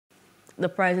The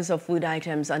prices of food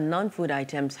items and non-food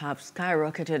items have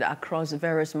skyrocketed across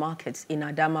various markets in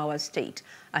Adamawa State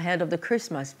ahead of the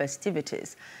Christmas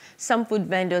festivities. Some food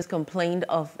vendors complained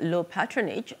of low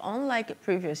patronage, unlike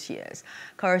previous years.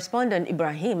 Correspondent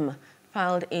Ibrahim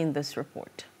filed in this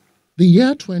report. The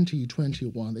year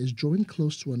 2021 is drawing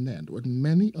close to an end with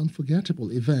many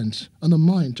unforgettable events on the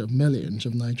minds of millions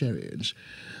of Nigerians.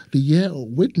 The year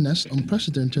witnessed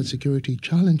unprecedented security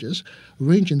challenges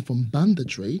ranging from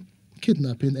banditry,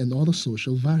 kidnapping and other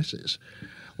social vices.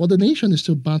 While the nation is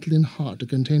still battling hard to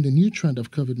contain the new trend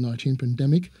of COVID-19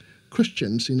 pandemic,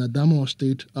 Christians in Adamawa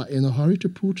State are in a hurry to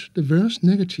put the various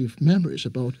negative memories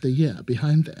about the year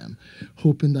behind them,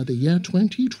 hoping that the year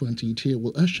 2022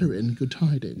 will usher in good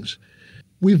tidings.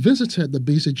 We visited the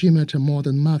busy Jimeta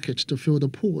Modern Market to feel the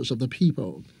pulse of the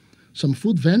people. Some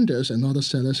food vendors and other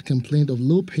sellers complained of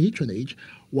low patronage,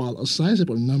 while a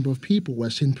sizable number of people were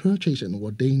seen purchasing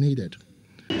what they needed.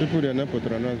 People are not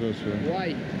patronize us.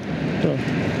 Why?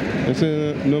 They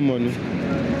say no money.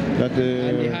 That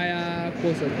And the higher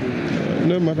cost of food?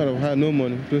 No matter of high, no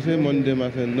money. To say money, they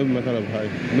must say no matter of high,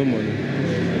 no money.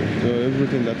 So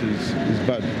everything that is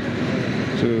bad.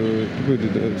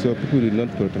 So people did not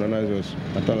patronize us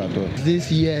at all.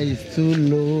 This year is too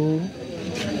low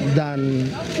than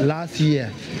last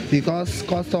year because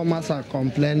customers are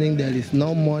complaining there is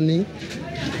no money.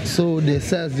 So the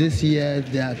sales this year,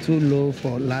 they are too low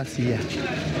for last year.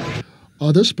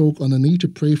 Others spoke on the need to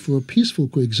pray for a peaceful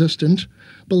coexistence,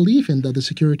 believing that the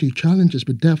security challenges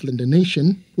bedeviling the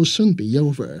nation will soon be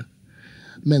over.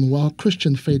 Meanwhile,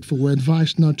 Christian faithful were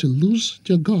advised not to lose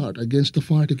their guard against the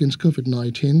fight against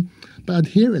COVID-19 by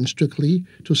adhering strictly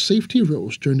to safety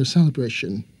rules during the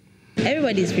celebration.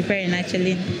 Everybody's preparing,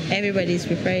 actually. Everybody's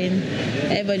preparing.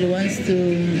 Everybody wants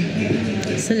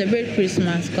to celebrate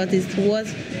Christmas because it's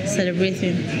worth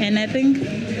celebrating. And I think,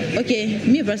 okay,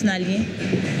 me personally,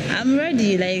 I'm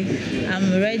ready.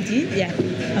 Yeah,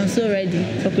 I'm so ready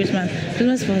for Christmas.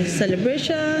 Christmas for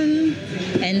celebration,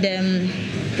 and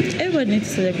everybody needs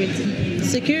to celebrate.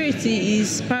 Security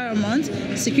is paramount.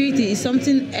 Security is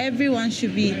something everyone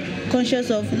should be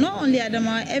conscious of, not only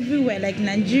Adamawa, everywhere, like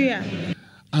Nigeria.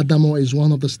 Adamawa is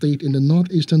one of the states in the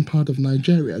northeastern part of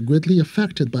Nigeria greatly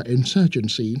affected by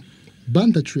insurgency,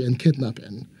 banditry and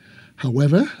kidnapping.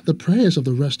 However, the prayers of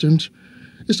the residents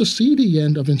is to see the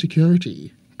end of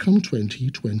insecurity come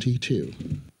 2022.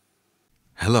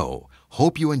 Hello,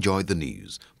 hope you enjoyed the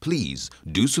news. Please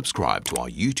do subscribe to our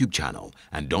YouTube channel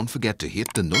and don't forget to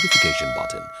hit the notification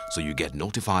button so you get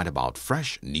notified about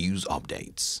fresh news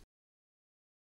updates.